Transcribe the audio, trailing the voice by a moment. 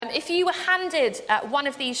If you were handed one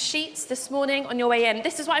of these sheets this morning on your way in,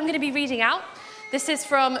 this is what I'm going to be reading out. This is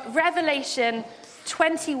from Revelation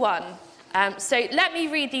 21. So let me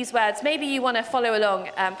read these words. Maybe you want to follow along.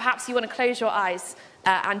 Perhaps you want to close your eyes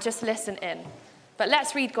and just listen in. But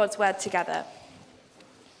let's read God's word together.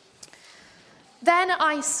 Then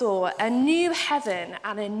I saw a new heaven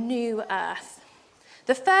and a new earth.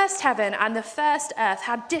 The first heaven and the first earth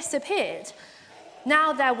had disappeared.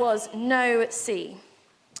 Now there was no sea.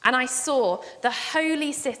 And I saw the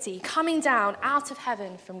holy city coming down out of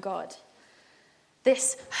heaven from God.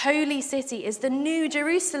 This holy city is the New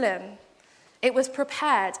Jerusalem. It was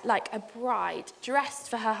prepared like a bride dressed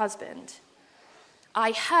for her husband.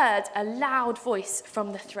 I heard a loud voice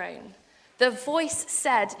from the throne. The voice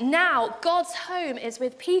said, "Now God's home is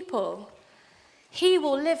with people. He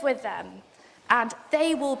will live with them, and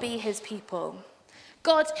they will be his people.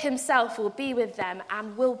 God himself will be with them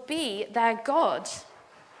and will be their God.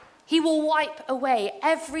 He will wipe away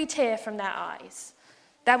every tear from their eyes.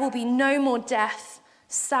 There will be no more death,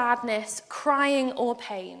 sadness, crying, or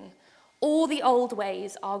pain. All the old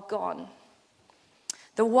ways are gone."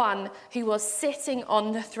 The one who was sitting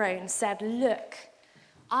on the throne said, "Look,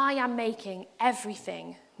 I am making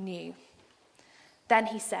everything new." Then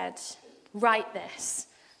he said, "Write this,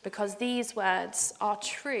 because these words are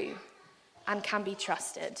true and can be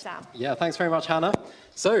trusted." Sam. Yeah, thanks very much, Hannah.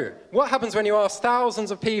 So, what happens when you ask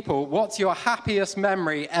thousands of people, what's your happiest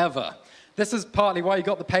memory ever? This is partly why you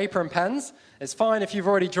got the paper and pens. It's fine if you've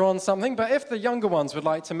already drawn something, but if the younger ones would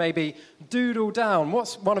like to maybe doodle down,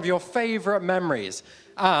 what's one of your favourite memories?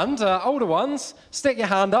 And older ones, stick your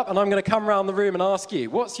hand up and I'm going to come around the room and ask you,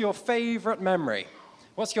 what's your favourite memory?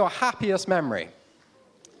 What's your happiest memory?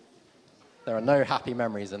 There are no happy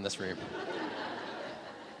memories in this room.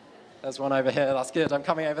 There's one over here, that's good. I'm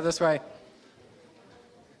coming over this way.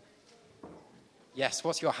 Yes,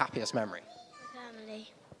 what's your happiest memory?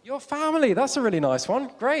 Family. Your family, that's a really nice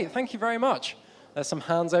one. Great, thank you very much. There's some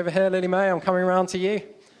hands over here, Lily May, I'm coming around to you.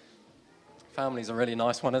 Family's a really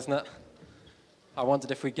nice one, isn't it? I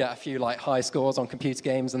wondered if we'd get a few high scores on computer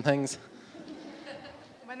games and things.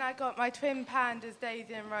 When I got my twin pandas,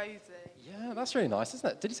 Daisy and Rosie. Yeah, that's really nice, isn't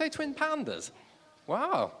it? Did you say twin pandas?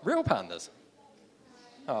 Wow, real pandas.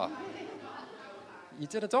 Oh, you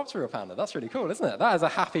did adopt a real panda. That's really cool, isn't it? That is a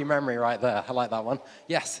happy memory right there. I like that one.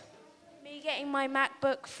 Yes? Me getting my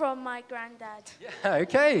MacBook from my granddad. Yeah,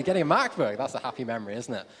 okay, getting a MacBook. That's a happy memory,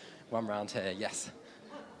 isn't it? One round here, yes.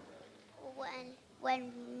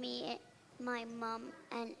 When me, my mum,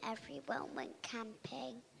 and everyone went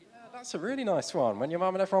camping. That's a really nice one, when your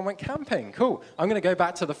mum and everyone went camping. Cool. I'm going to go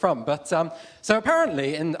back to the front. But so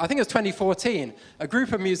apparently, I think it was 2014, a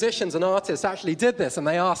group of musicians and artists actually did this, and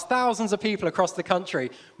they asked thousands of people across the country,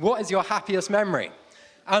 what is your happiest memory?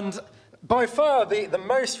 And by far, the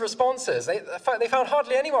most responses, they found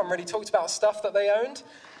hardly anyone really talked about stuff that they owned,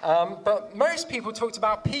 but most people talked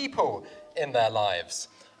about people in their lives.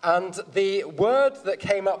 And the word that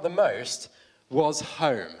came up the most was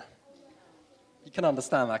home. You can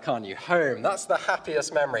understand that, can't you? Home, that's the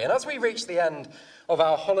happiest memory. And as we reach the end of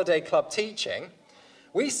our holiday club teaching,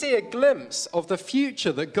 we see a glimpse of the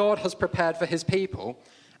future that God has prepared for his people,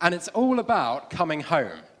 and it's all about coming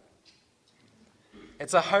home.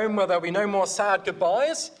 It's a home where there'll be no more sad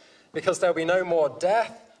goodbyes, because there'll be no more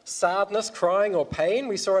death, sadness, crying, or pain,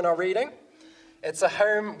 we saw in our reading. It's a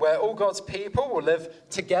home where all God's people will live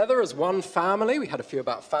together as one family. We had a few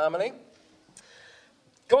about family.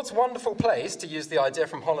 God's wonderful place, to use the idea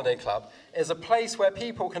from Holiday Club, is a place where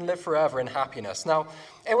people can live forever in happiness. Now,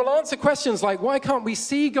 it will answer questions like, why can't we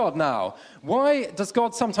see God now? Why does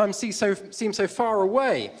God sometimes seem so far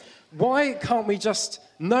away? Why can't we just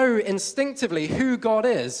know instinctively who God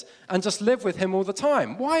is and just live with him all the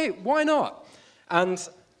time? Why not? And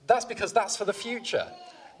that's because that's for the future.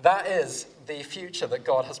 That is the future that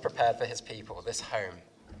God has prepared for his people, this home.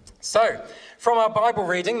 So, from our Bible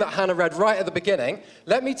reading that Hannah read right at the beginning,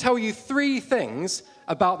 let me tell you 3 things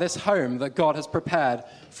about this home that God has prepared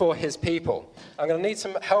for his people. I'm going to need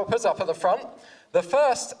some helpers up at the front. The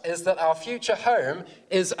first is that our future home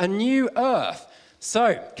is a new earth.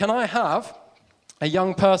 So, can I have a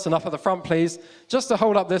young person up at the front, please, just to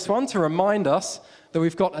hold up this one to remind us that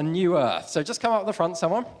we've got a new earth. So just come up the front,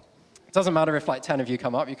 someone. It doesn't matter if 10 of you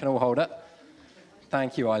come up, you can all hold it.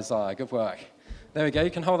 Thank you, Isaiah. Good work. There we go.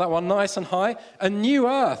 You can hold that one nice and high. A new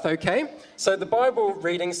earth, okay? So the Bible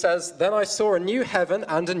reading says, "Then I saw a new heaven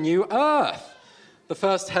and a new earth. The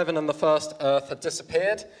first heaven and the first earth had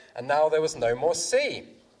disappeared, and now there was no more sea."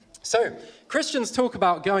 So Christians talk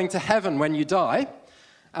about going to heaven when you die,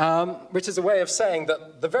 which is a way of saying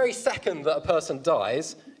that the very second that a person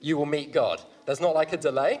dies, you will meet God. There's not like a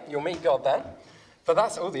delay. You'll meet God then. But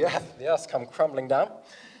that's, the earth's come crumbling down.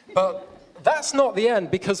 But that's not the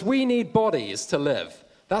end, because we need bodies to live.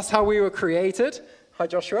 That's how we were created. Hi,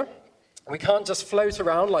 Joshua. We can't just float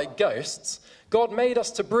around like ghosts. God made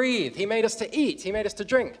us to breathe. He made us to eat. He made us to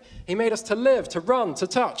drink. He made us to live, to run, to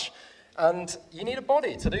touch. And you need a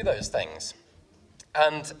body to do those things.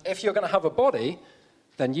 And if you're going to have a body,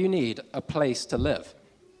 then you need a place to live.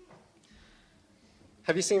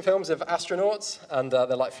 Have you seen films of astronauts and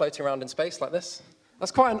they're like floating around in space like this?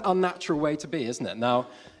 That's quite an unnatural way to be, isn't it? Now,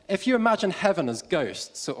 if you imagine heaven as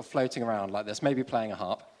ghosts sort of floating around like this, maybe playing a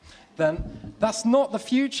harp, then that's not the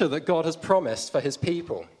future that God has promised for his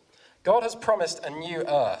people. God has promised a new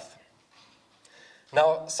earth.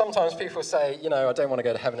 Now, sometimes people say, I don't want to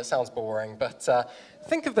go to heaven, it sounds boring, but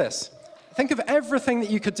think of this. Think of everything that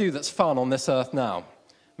you could do that's fun on this earth now.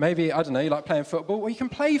 Maybe, I don't know, you like playing football? Well, you can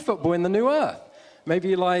play football in the new earth. Maybe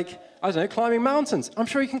you like, I don't know, climbing mountains. I'm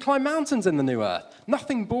sure you can climb mountains in the new earth.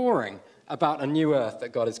 Nothing boring about a new earth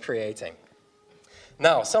that God is creating.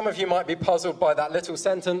 Now, some of you might be puzzled by that little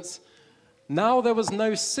sentence, now there was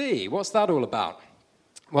no sea. What's that all about?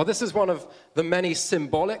 Well, this is one of the many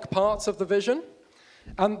symbolic parts of the vision.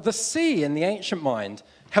 And the sea in the ancient mind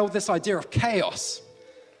held this idea of chaos.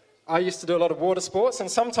 I used to do a lot of water sports, and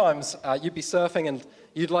sometimes you'd be surfing and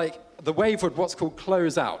the wave would what's called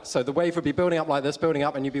close out. So the wave would be building up like this, building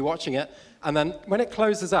up, and you'd be watching it. And then when it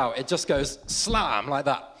closes out, it just goes slam like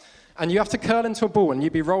that. And you have to curl into a ball, and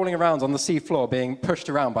you'd be rolling around on the sea floor being pushed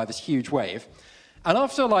around by this huge wave. And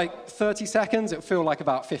after 30 seconds, it would feel like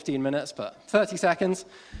about 15 minutes, but 30 seconds,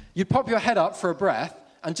 you'd pop your head up for a breath,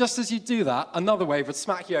 and just as you do that, another wave would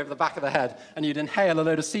smack you over the back of the head, and you'd inhale a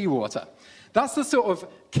load of seawater. That's the sort of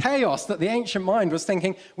chaos that the ancient mind was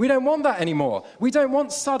thinking, we don't want that anymore. We don't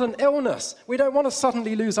want sudden illness. We don't want to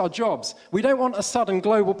suddenly lose our jobs. We don't want a sudden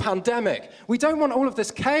global pandemic. We don't want all of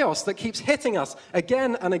this chaos that keeps hitting us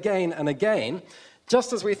again and again and again.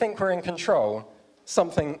 Just as we think we're in control,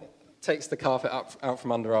 something takes the carpet out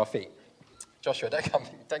from under our feet. Joshua,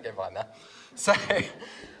 don't go behind there. So,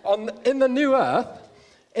 in the new earth,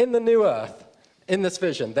 in this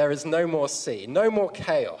vision, there is no more sea, no more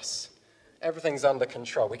chaos. Everything's under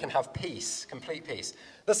control. We can have peace, complete peace.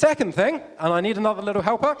 The second thing, and I need another little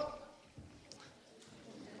helper.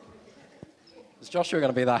 Is Joshua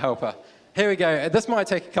going to be that helper? Here we go. This might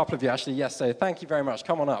take a couple of you, actually. Yes, so thank you very much.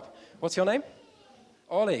 Come on up. What's your name?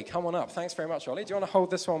 Ollie, come on up. Thanks very much, Ollie. Do you want to hold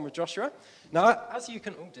this one with Joshua? Now, as you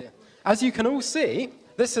can all see,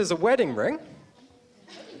 this is a wedding ring.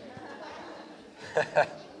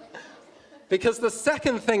 Because the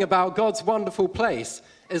second thing about God's wonderful place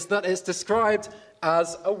is that it's described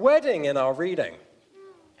as a wedding in our reading.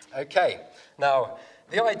 Okay, now,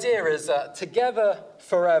 the idea is together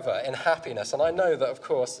forever in happiness. And I know that, of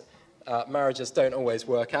course, marriages don't always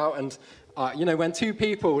work out. And, when two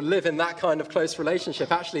people live in that kind of close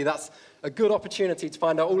relationship, actually, that's a good opportunity to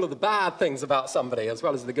find out all of the bad things about somebody as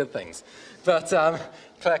well as the good things. But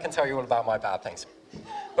Claire can tell you all about my bad things.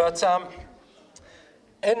 But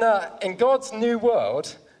in God's new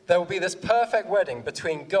world, there will be this perfect wedding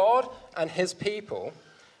between God and his people,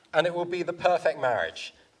 and it will be the perfect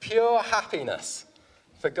marriage. Pure happiness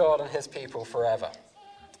for God and his people forever.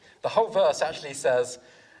 The whole verse actually says,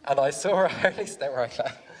 and I saw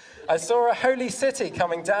a holy city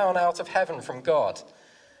coming down out of heaven from God.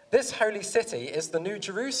 This holy city is the New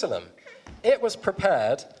Jerusalem. It was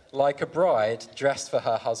prepared like a bride dressed for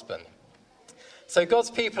her husband. So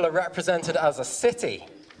God's people are represented as a city.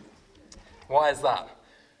 Why is that?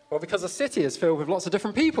 Well, because a city is filled with lots of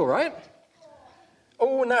different people, right?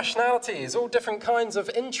 All nationalities, all different kinds of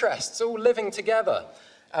interests, all living together.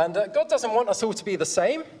 And God doesn't want us all to be the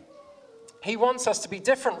same. He wants us to be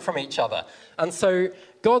different from each other. And so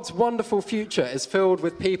God's wonderful future is filled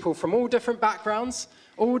with people from all different backgrounds,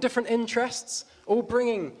 all different interests, all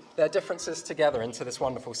bringing their differences together into this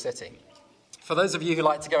wonderful city. For those of you who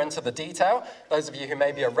like to go into the detail, those of you who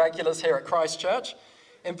maybe are regulars here at Christ Church,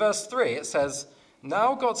 in verse 3 it says,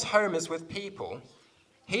 now God's home is with people.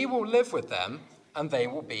 He will live with them, and they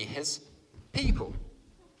will be his people.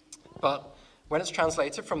 But when it's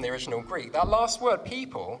translated from the original Greek, that last word,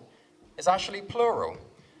 people, is actually plural.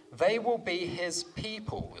 They will be his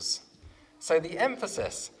peoples. So the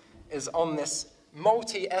emphasis is on this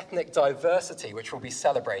multi-ethnic diversity which will be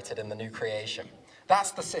celebrated in the new creation.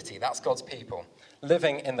 That's the city, that's God's people,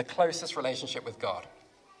 living in the closest relationship with God.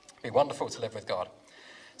 It'd be wonderful to live with God.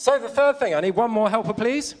 So the third thing, I need one more helper,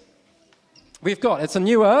 please. It's a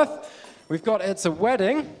new earth. It's a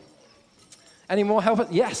wedding. Any more helpers?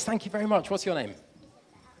 Yes, thank you very much. What's your name?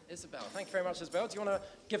 Isabel. Thank you very much, Isabel. Do you want to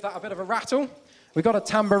give that a bit of a rattle? We've got a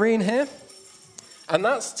tambourine here. And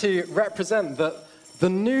that's to represent that the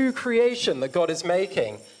new creation that God is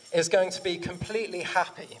making is going to be completely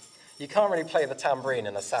happy. You can't really play the tambourine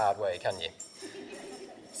in a sad way, can you?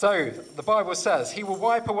 So, the Bible says, he will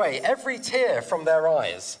wipe away every tear from their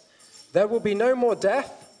eyes. There will be no more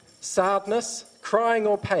death, sadness, crying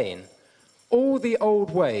or pain. All the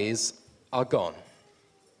old ways are gone.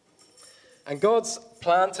 And God's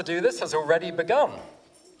plan to do this has already begun.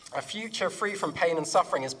 A future free from pain and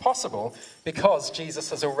suffering is possible because Jesus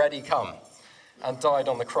has already come and died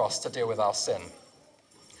on the cross to deal with our sin.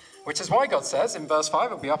 Which is why God says in verse 5,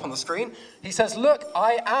 it'll be up on the screen, he says, look,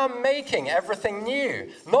 I am making everything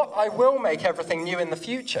new. Not I will make everything new in the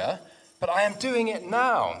future, but I am doing it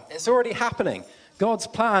now. It's already happening. God's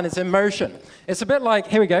plan is in motion. It's a bit like,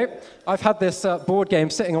 here we go, I've had this board game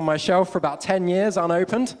sitting on my shelf for about 10 years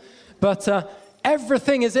unopened, but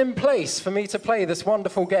everything is in place for me to play this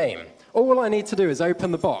wonderful game. All I need to do is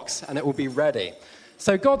open the box and it will be ready.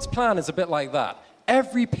 So God's plan is a bit like that.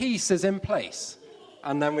 Every piece is in place.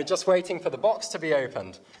 And then we're just waiting for the box to be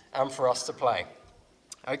opened and for us to play.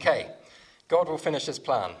 Okay, God will finish his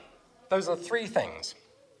plan. Those are 3 things.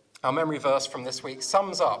 Our memory verse from this week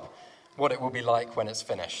sums up what it will be like when it's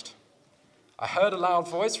finished. I heard a loud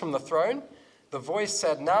voice from the throne. The voice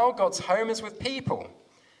said, now God's home is with people.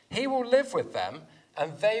 He will live with them,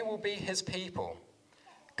 and they will be his people.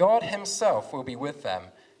 God himself will be with them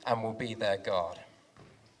and will be their God.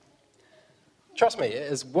 Trust me,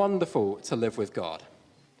 it is wonderful to live with God.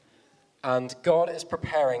 And God is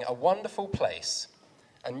preparing a wonderful place,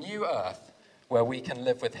 a new earth, where we can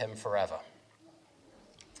live with him forever.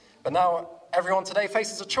 But now, everyone today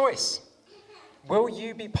faces a choice. Will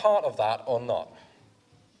you be part of that or not?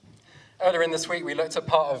 Earlier in this week, we looked at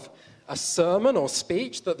part of a sermon or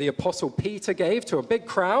speech that the Apostle Peter gave to a big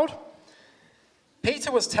crowd.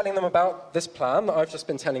 Peter was telling them about this plan that I've just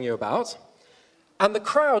been telling you about. And the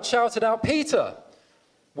crowd shouted out, Peter,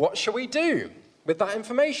 what shall we do with that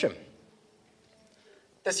information?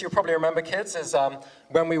 This you'll probably remember, kids, is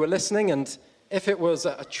when we were listening, and if it was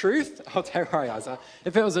a truth, don't worry, Isaac.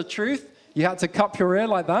 If it was a truth, you had to cup your ear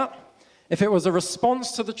like that. If it was a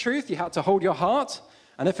response to the truth, you had to hold your heart.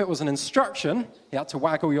 And if it was an instruction, you had to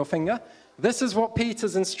waggle your finger. This is what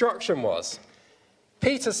Peter's instruction was.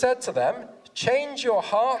 Peter said to them, change your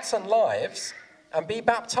hearts and lives and be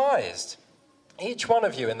baptized, each one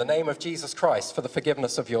of you in the name of Jesus Christ for the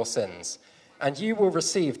forgiveness of your sins, and you will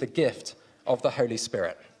receive the gift of the Holy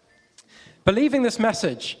Spirit. Believing this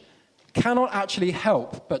message cannot actually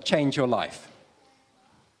help but change your life.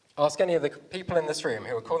 Ask any of the people in this room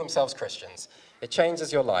who would call themselves Christians. It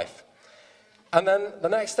changes your life. And then the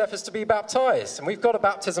next step is to be baptized. And we've got a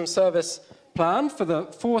baptism service planned for the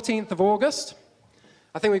 14th of August.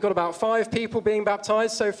 I think we've got about 5 people being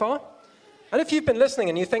baptized so far. And if you've been listening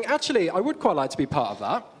and you think, actually, I would quite like to be part of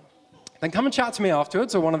that, then come and chat to me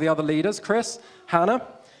afterwards, or one of the other leaders, Chris, Hannah,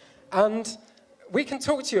 and we can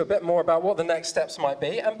talk to you a bit more about what the next steps might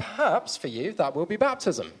be, and perhaps for you, that will be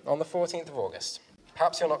baptism on the 14th of August.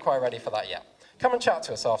 Perhaps you're not quite ready for that yet. Come and chat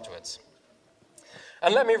to us afterwards.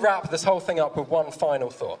 And let me wrap this whole thing up with one final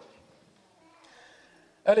thought.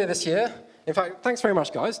 Earlier this year, in fact, thanks very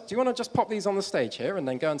much, guys. Do you want to just pop these on the stage here and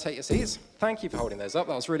then go and take your seats? Thank you for holding those up.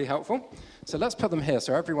 That was really helpful. So let's put them here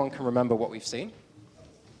so everyone can remember what we've seen.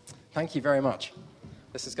 Thank you very much.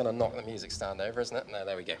 This is going to knock the music stand over, isn't it? No,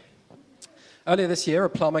 there we go. Earlier this year, a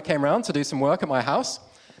plumber came round to do some work at my house,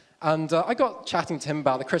 and I got chatting to him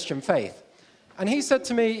about the Christian faith. And he said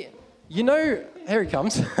to me, you know, here he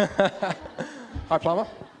comes. Hi, plumber.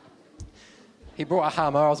 He brought a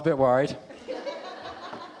hammer. I was a bit worried.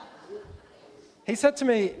 He said to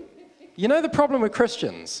me, you know the problem with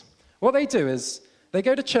Christians? What they do is they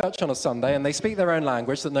go to church on a Sunday and they speak their own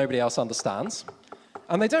language that nobody else understands.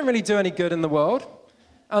 And they don't really do any good in the world.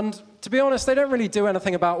 And to be honest, they don't really do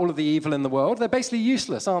anything about all of the evil in the world. They're basically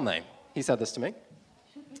useless, aren't they? He said this to me.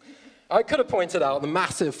 I could have pointed out the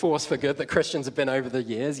massive force for good that Christians have been over the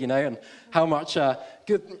years, you know, and how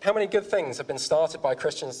many good things have been started by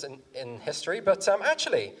Christians in history. But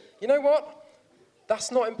actually, you know what?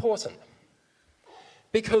 That's not important.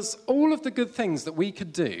 Because all of the good things that we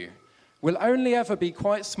could do will only ever be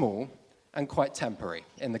quite small and quite temporary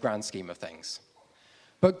in the grand scheme of things.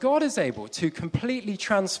 But God is able to completely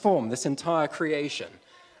transform this entire creation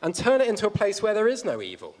and turn it into a place where there is no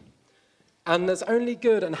evil. And there's only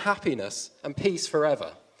good and happiness and peace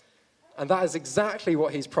forever. And that is exactly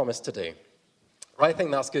what he's promised to do. I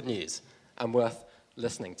think that's good news and worth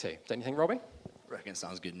listening to. Don't you think, Robbie? I reckon it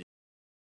sounds good news.